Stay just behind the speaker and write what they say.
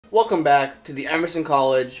Welcome back to the Emerson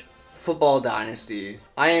College Football Dynasty.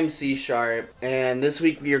 I am C Sharp, and this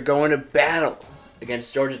week we are going to battle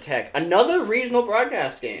against Georgia Tech. Another regional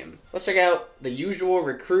broadcast game. Let's check out the usual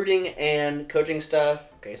recruiting and coaching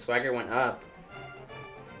stuff. Okay, swagger went up.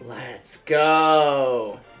 Let's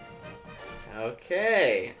go.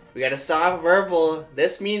 Okay, we got a soft verbal.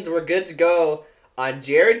 This means we're good to go on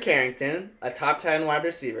Jared Carrington, a top 10 wide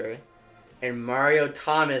receiver, and Mario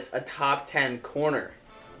Thomas, a top 10 corner.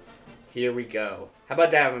 Here we go. How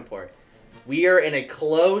about Davenport? We are in a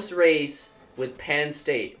close race with Penn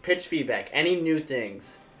State. Pitch feedback. Any new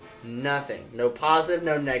things? Nothing. No positive,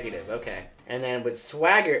 no negative. Okay. And then with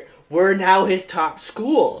Swagger, we're now his top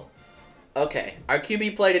school. Okay. Our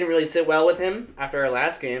QB play didn't really sit well with him after our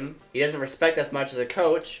last game. He doesn't respect us much as a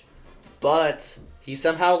coach, but he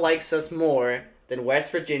somehow likes us more than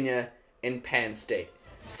West Virginia and Penn State.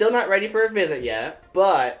 Still not ready for a visit yet,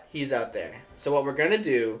 but he's out there. So what we're going to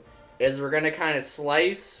do is we're going to kind of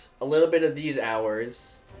slice a little bit of these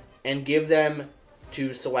hours and give them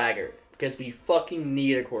to Swagger because we fucking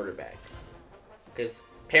need a quarterback. Because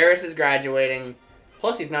Paris is graduating,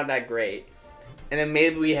 plus he's not that great. And then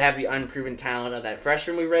maybe we have the unproven talent of that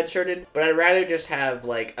freshman we redshirted, but I'd rather just have,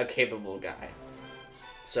 like, a capable guy.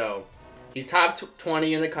 So, he's top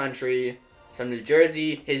 20 in the country, from New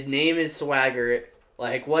Jersey. His name is Swagger.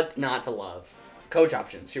 Like, what's not to love? Coach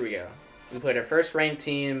options, here we go. We played our first ranked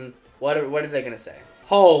team. What are they going to say?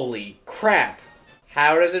 Holy crap.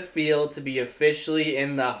 How does it feel to be officially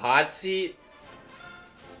in the hot seat?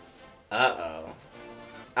 Uh-oh.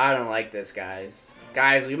 I don't like this, guys.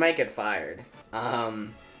 Guys, we might get fired.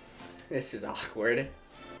 This is awkward.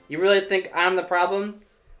 You really think I'm the problem?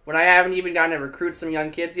 When I haven't even gotten to recruit some young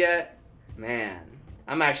kids yet? Man,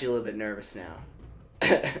 I'm actually a little bit nervous now.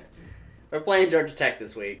 We're playing Georgia Tech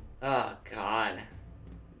this week. Oh, God.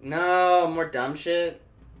 No, more dumb shit.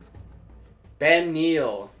 Ben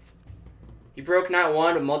Neal. He broke not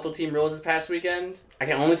one but multiple team rules this past weekend. I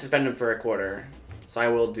can only suspend him for a quarter, so I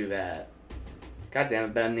will do that. God damn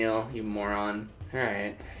it, Ben Neal, you moron.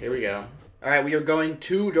 Alright, here we go. Alright, we are going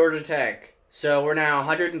to Georgia Tech. So we're now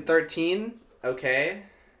 113. Okay.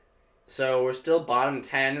 So we're still bottom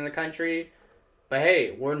 10 in the country. But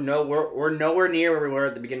hey, we're nowhere near where we were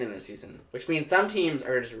at the beginning of the season. Which means some teams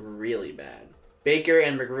are just really bad. Baker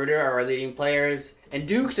and Magruder are our leading players. And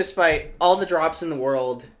Dukes, despite all the drops in the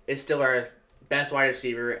world, is still our best wide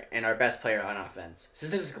receiver and our best player on offense,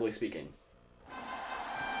 statistically speaking.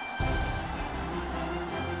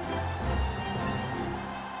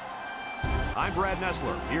 I'm Brad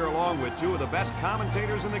Nessler, here along with two of the best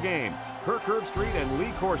commentators in the game, Kirk Herbstreit and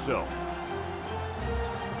Lee Corso.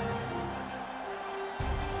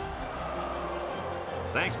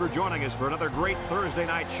 Thanks for joining us for another great Thursday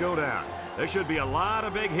night showdown. There should be a lot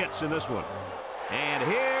of big hits in this one. And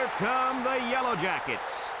here come the Yellow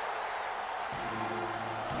Jackets.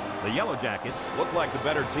 The Yellow Jackets look like the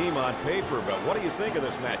better team on paper, but what do you think of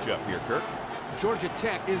this matchup here, Kirk? Georgia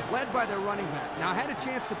Tech is led by their running back. Now, I had a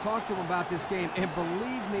chance to talk to him about this game, and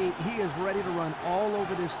believe me, he is ready to run all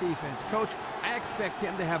over this defense. Coach, I expect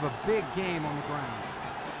him to have a big game on the ground.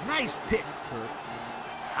 Nice pick, Kirk.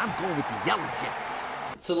 I'm going with the Yellow Jackets.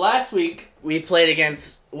 So last week, we played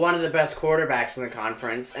against one of the best quarterbacks in the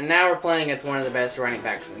conference, and now we're playing against one of the best running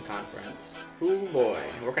backs in the conference. Ooh boy,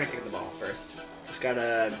 we're going to kick the ball first. Just got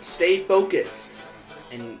to stay focused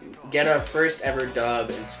and get our first ever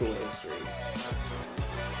dub in school history.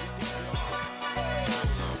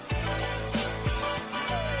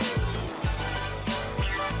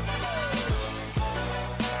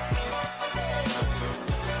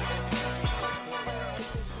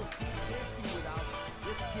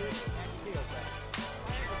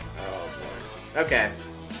 Okay.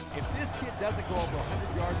 If this kid doesn't go over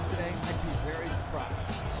 100 yards today, I'd be very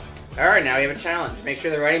surprised. Alright, now we have a challenge. Make sure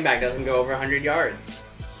the running back doesn't go over 100 yards.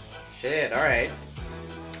 Shit, alright.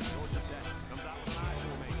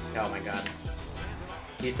 Oh my god.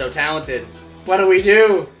 He's so talented. What do we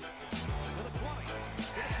do?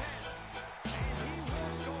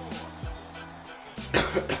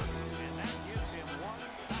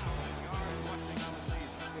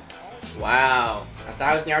 Wow.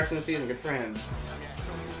 1,000 yards in the season. Good for him.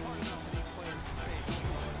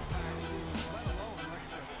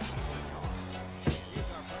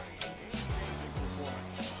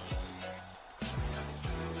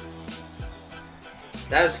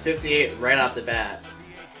 That was 58 right off the bat.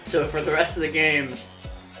 So for the rest of the game,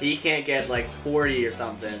 he can't get like 40 or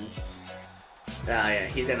something. Ah, yeah,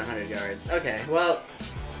 he's at 100 yards. Okay, well.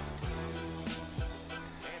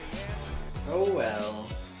 Oh well.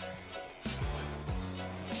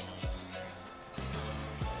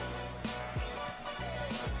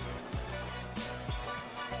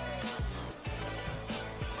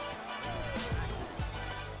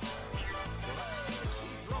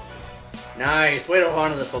 Nice. Way to hold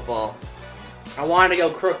on to the football. I wanted to go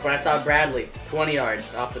crook, but I saw Bradley. 20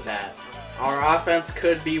 yards off the bat. Our offense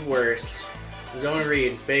could be worse. Zone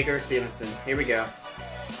read. Baker, Stevenson. Here we go.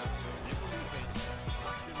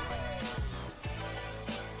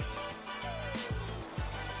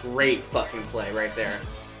 Great fucking play right there.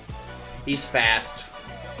 He's fast.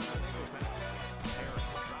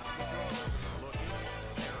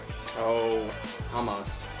 Oh,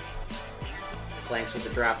 almost. Blanks with the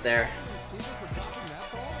drop there.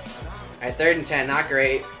 At 3rd and 10, not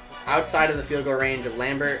great. Outside of the field goal range of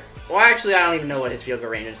Lambert. Well, actually, I don't even know what his field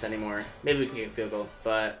goal range is anymore. Maybe we can get a field goal,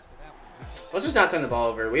 but let's just not turn the ball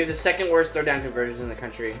over. We have the 2nd worst 3rd down conversions in the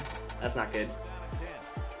country. That's not good.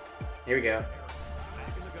 Here we go.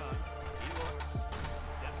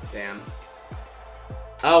 Damn.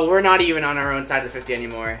 Oh, we're not even on our own side of the 50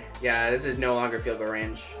 anymore. Yeah, this is no longer field goal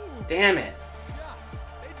range. Damn it.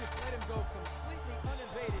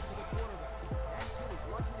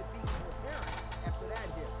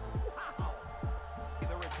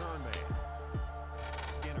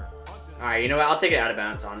 Alright, you know what? I'll take it out of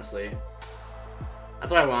bounds, honestly.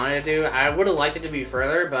 That's what I wanted to do. I would have liked it to be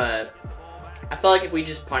further, but I felt like if we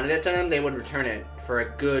just punted it to them, they would return it for a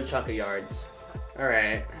good chunk of yards.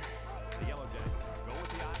 Alright.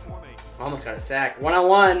 Almost got a sack.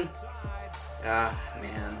 1-on-1. Ah,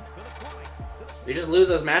 man. We just lose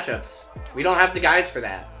those matchups. We don't have the guys for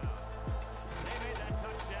that.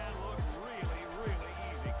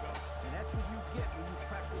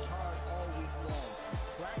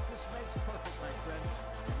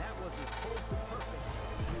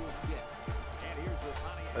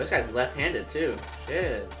 Oh, this guy's left-handed too.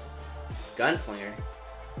 Shit. Gunslinger.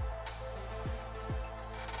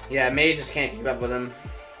 Yeah, Mays just can't keep up with him.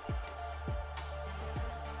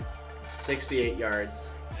 68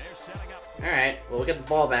 yards. Alright, well, we'll get the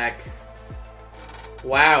ball back.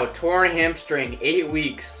 Wow, torn hamstring, 8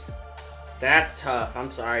 weeks. That's tough. I'm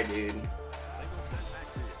sorry, dude.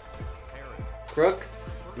 Crook.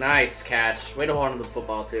 Nice catch. Way to hold on to the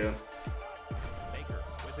football, too.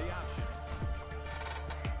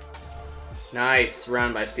 Nice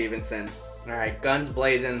run by Stevenson. Alright, guns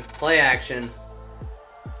blazing. Play action.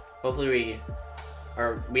 Hopefully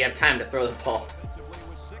we have time to throw the ball.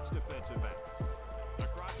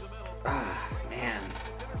 Ah, man.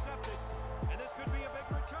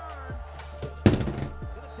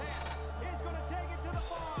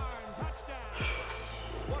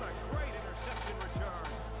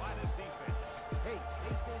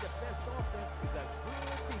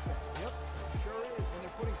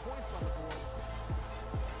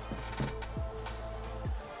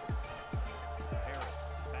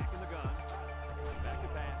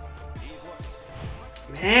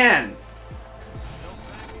 Man.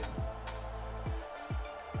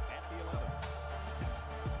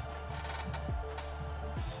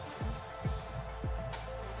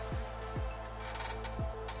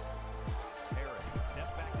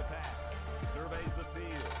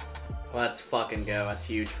 Let's fucking go. That's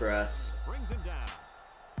huge for us.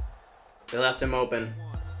 They left him open.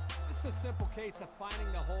 This is a simple case of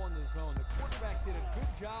finding the hole in the zone. The quarterback did a good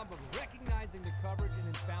job of recognizing the coverage and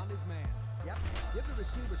then found his man. Yep. Give the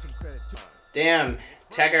receiver some credit too. Damn.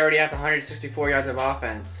 Tech already has 164 yards of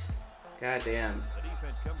offense. God damn. The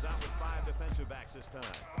defense comes out with 5 defensive backs this time.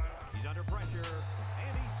 He's under pressure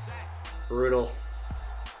and he's sacked. Brutal.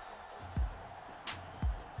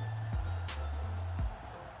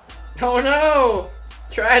 Oh no!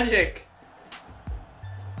 Tragic.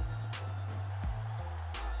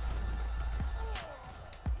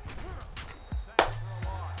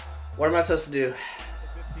 What am I supposed to do?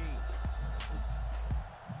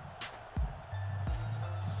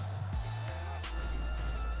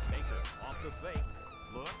 Baker off the fake.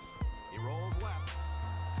 Looks. He rolls left.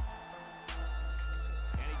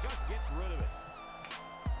 And he just gets rid of it.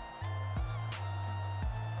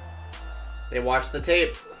 They watch the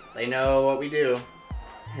tape. They know what we do.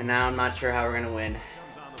 And now I'm not sure how we're gonna win.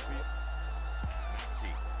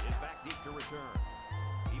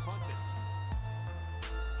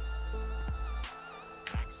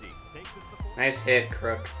 Nice hit,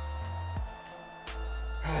 Crook.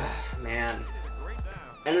 Man.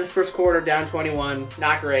 End of the first quarter, down 21.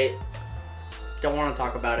 Not great. Don't want to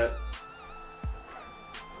talk about it.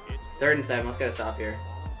 3rd and 7. Let's get a stop here.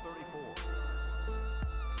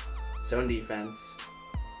 Zone defense.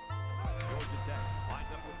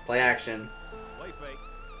 Play action.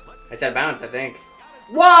 It's out of bounds, I think.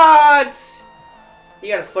 What? He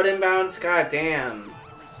got a foot in bounds? God damn. We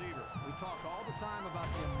talk all the time about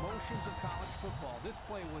the emotions of college football. This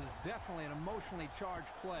play was definitely an emotionally charged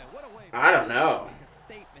play. What a way. I don't know.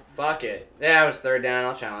 Fuck it. Yeah, it was 3rd down.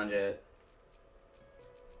 I'll challenge it.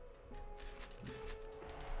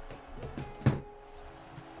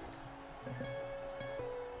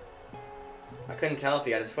 I couldn't tell if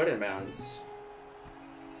he had his foot in bounds.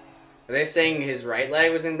 Are they saying his right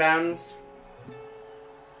leg was in bounds?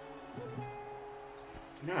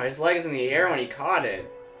 No, his leg is in the air when he caught it.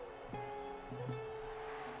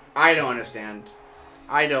 I don't understand.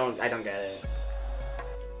 I don't get it.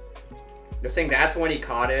 They're saying that's when he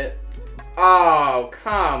caught it? Oh,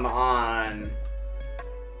 come on.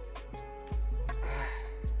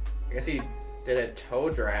 I guess he did a toe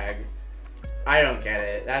drag. I don't get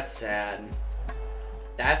it. That's sad.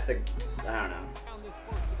 That's the... I don't know.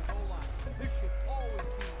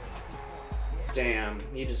 Damn,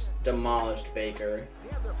 he just demolished Baker.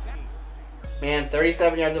 Man,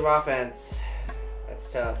 37 yards of offense. That's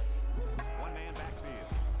tough. One man backfield.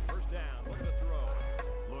 First down. Look at the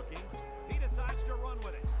throw. Looking. He decides to run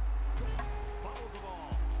with it. Fumbles the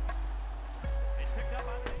ball. It's picked up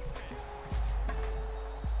on the defense.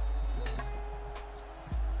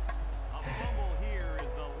 A fumble here is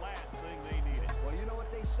the last thing they needed. Well, you know what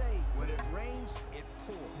they say. When it rains, it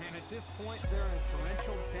pours. And at this point, they're in a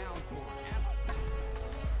torrential downpour.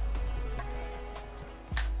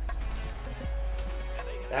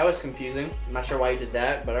 That was confusing. I'm not sure why you did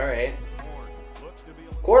that, but alright.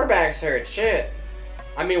 Quarterback's hurt. Shit.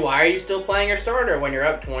 I mean, why are you still playing your starter when you're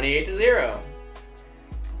up 28-0?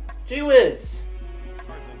 Gee whiz.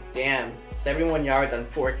 Damn. 71 yards on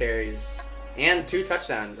 4 carries. And 2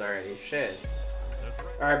 touchdowns already. Shit.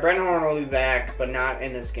 Alright, Brendan Horn will be back, but not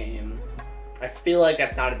in this game. I feel like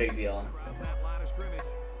that's not a big deal.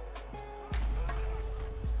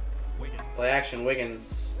 Play action,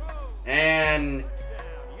 Wiggins. And...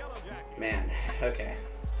 man, okay.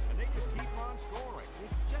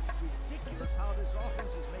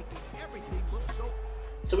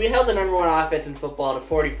 So we held the #1 offense in football to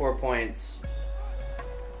 44 points.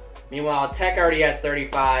 Meanwhile, Tech already has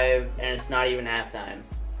 35, and it's not even halftime.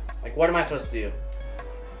 Like, what am I supposed to do?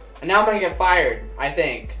 And now I'm gonna get fired, I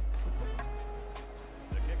think.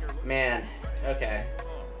 Man, okay.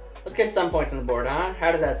 Let's get some points on the board, huh?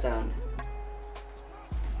 How does that sound?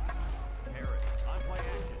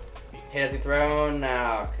 Hey, has he thrown?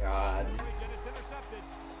 Oh, God.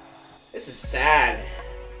 This is sad.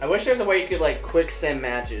 I wish there was a way you could, like, quick sim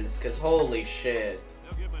matches, because holy shit.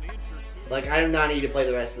 Like, I do not need to play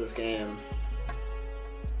the rest of this game.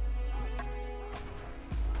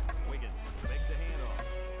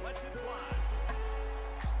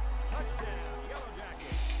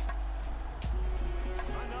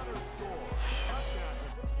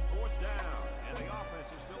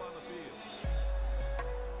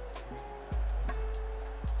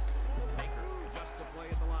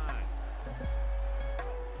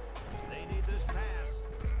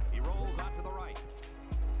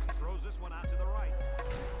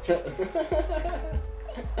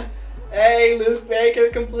 Hey, Luke Baker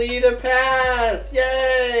completed a pass!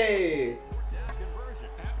 Yay!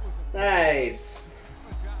 Nice.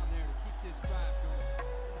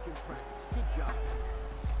 Good job.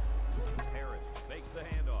 Harris makes the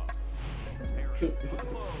handoff. Harris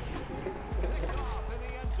unloads. Picks off in the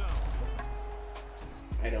end zone.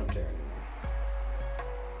 I don't care anymore.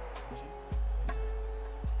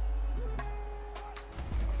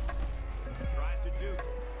 Tries to juke.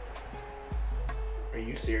 Are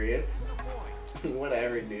you serious?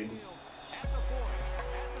 Whatever, dude. At the 40,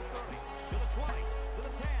 at the 30, to the 20, to the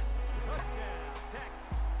 10. Touchdown, Tech.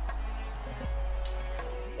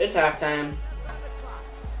 It's halftime.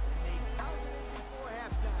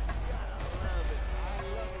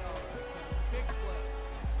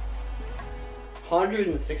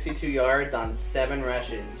 162 yards on 7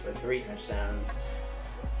 rushes for 3 touchdowns.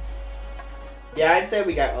 Yeah, I'd say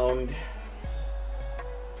we got owned.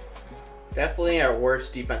 Definitely our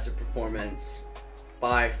worst defensive performance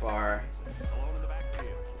by far. Alone in the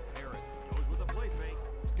backfield. Harris goes with the play fake.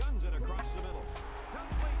 Guns it across the middle.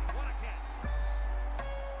 Complete. What a catch.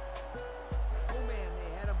 Oh man, they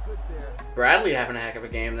had him good there. Bradley having a heck of a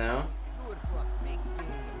game though. Good luck, big game.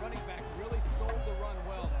 The running back really sold the run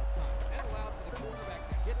well that time. That allowed for the quarterback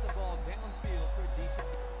to get the ball downfield for a decent.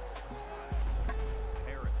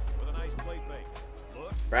 Harris with a nice play fake.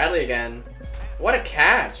 Look. Bradley again. What a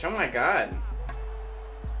catch! Oh my god. At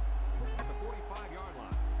the 45-yard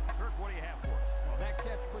line. Kirk, what do you have for us? Well, that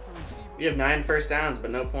catch put the receiver. We have 9 first downs, but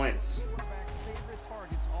no points. Quarterback's favorite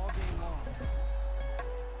targets all game long.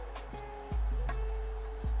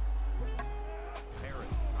 Harris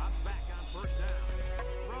drops back on first down.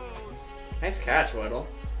 Throws. Nice catch, Waddle.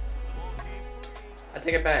 Ball game. I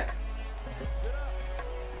take it back.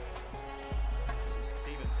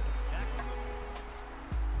 Stevenson. Jackson.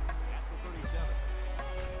 At the 37.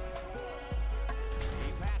 He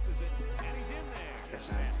passes it, and he's in there.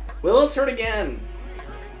 Willis hurt again.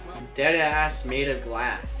 Well, Dead ass made of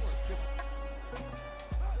glass.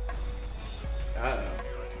 Uh-oh.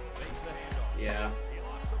 Yeah.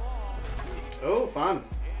 Oh, fun.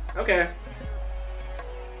 Okay.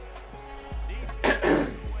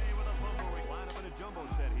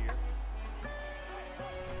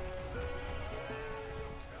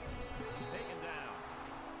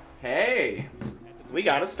 Hey, we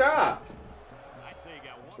gotta stop.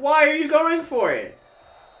 Why are you going for it?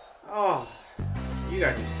 Oh, you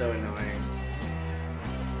guys are so annoying.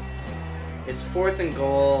 It's 4th and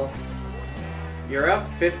goal. You're up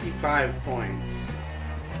 55 points.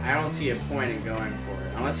 I don't see a point in going for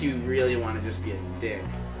it, unless you really want to just be a dick.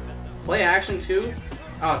 Play action 2?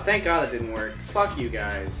 Oh, thank God that didn't work. Fuck you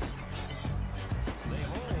guys.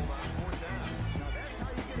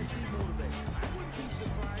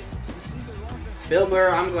 Bill Burr,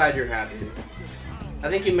 I'm glad you're happy. I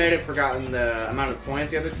think you may have forgotten the amount of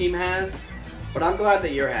points the other team has, but I'm glad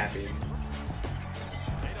that you're happy.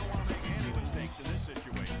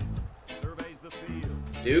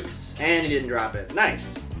 Dukes, and he didn't drop it.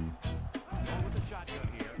 Nice.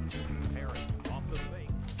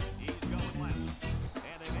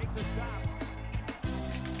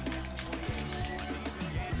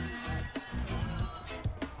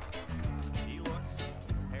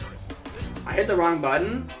 I hit the wrong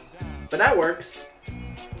button, but that works.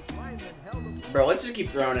 Bro, let's just keep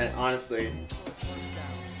throwing it, honestly.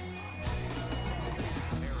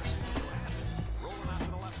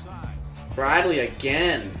 Bradley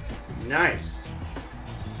again. Nice.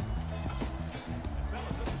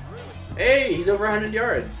 Hey, he's over 100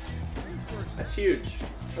 yards. That's huge.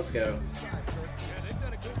 Let's go.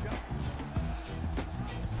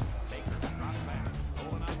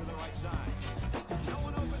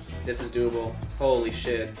 This is doable. Holy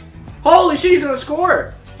shit. Holy shit, he's gonna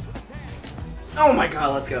score! Oh my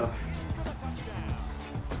god, let's go.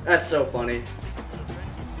 That's so funny.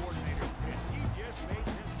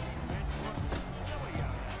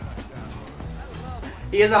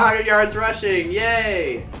 He has 100 yards rushing.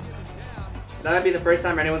 Yay! That might be the first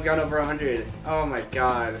time anyone's gone over 100. Oh my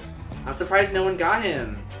god. I'm surprised no one got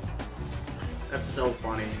him. That's so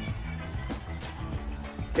funny.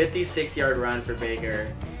 56-yard run for Baker.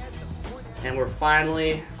 And we're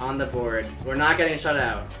finally on the board. We're not getting shut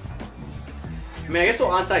out. I mean, I guess we'll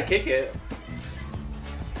onside kick it.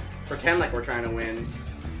 Pretend like we're trying to win.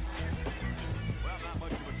 Well, not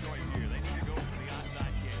much of a choice here. They need to go for the onside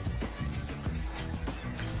kick.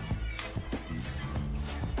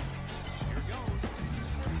 Here goes.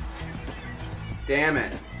 Damn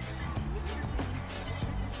it.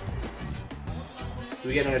 Do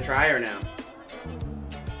we get another try or no?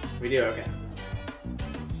 We do, okay.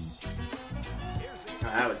 Oh,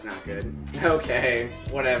 that was not good. Okay,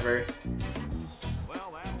 whatever.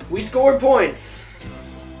 We scored points!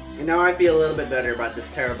 And now I feel a little bit better about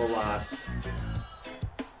this terrible loss.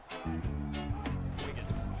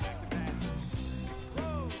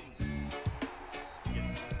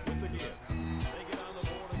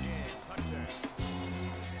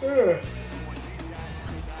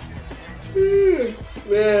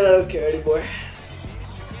 Man, I don't care anymore.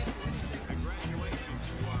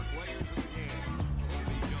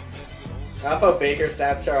 How about Baker's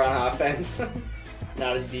stats are on offense?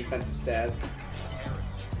 Not his defensive stats.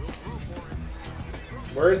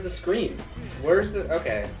 Where's the screen? Where's the...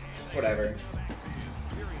 Okay, whatever.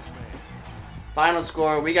 Final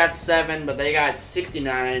score, we got 7, but they got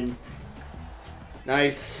 69.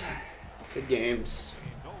 Nice. Good games.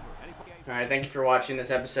 Alright, thank you for watching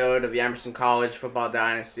this episode of the Emerson College Football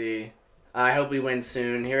Dynasty. I hope we win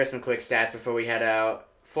soon. Here are some quick stats before we head out.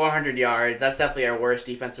 400 yards. That's definitely our worst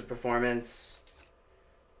defensive performance.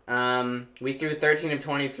 We threw 13 of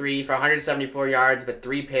 23 for 174 yards, but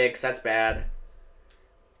 3 picks. That's bad.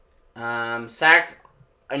 Sacked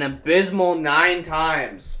an abysmal 9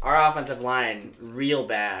 times. Our offensive line, real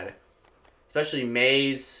bad. Especially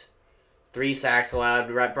Mays. 3 sacks allowed.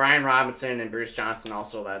 Brian Robinson and Bruce Johnson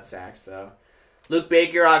also allowed sacks, though. Luke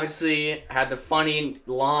Baker obviously had the funny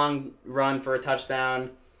long run for a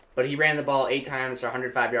touchdown, but he ran the ball 8 times for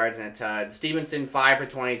 105 yards and a tud. Stevenson, 5 for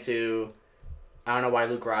 22. I don't know why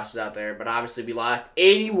Luke Ross was out there, but obviously we lost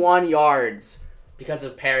 81 yards because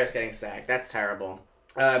of Paris getting sacked. That's terrible.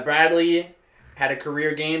 Bradley had a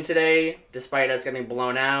career game today, despite us getting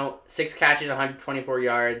blown out. 6 catches, 124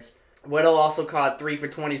 yards. Whittle also caught 3 for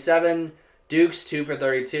 27. Dukes, 2 for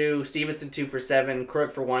 32. Stevenson, 2 for 7.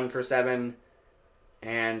 Crook for 1 for 7.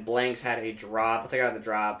 And Blanks had a drop. I'll take out the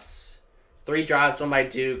drops. 3 drops, 1 by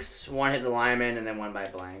Dukes. 1 hit the lineman, and then 1 by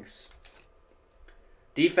Blanks.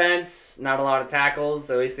 Defense, not a lot of tackles.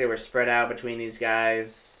 At least they were spread out between these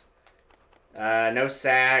guys. No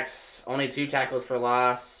sacks. Only 2 tackles for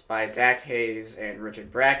loss by Zach Hayes and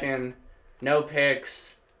Richard Bracken. No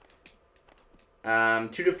picks. 2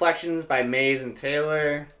 deflections by Mays and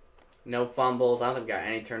Taylor. No fumbles. I don't think we got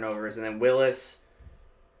any turnovers. And then Willis,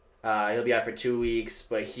 he'll be out for 2 weeks,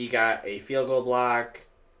 but he got a field goal block.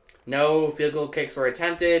 No field goal kicks were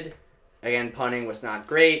attempted. Again, punting was not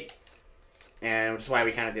great, and which is why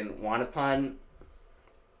we kind of didn't want to punt.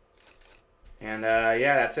 And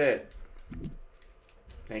yeah, that's it.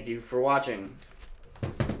 Thank you for watching.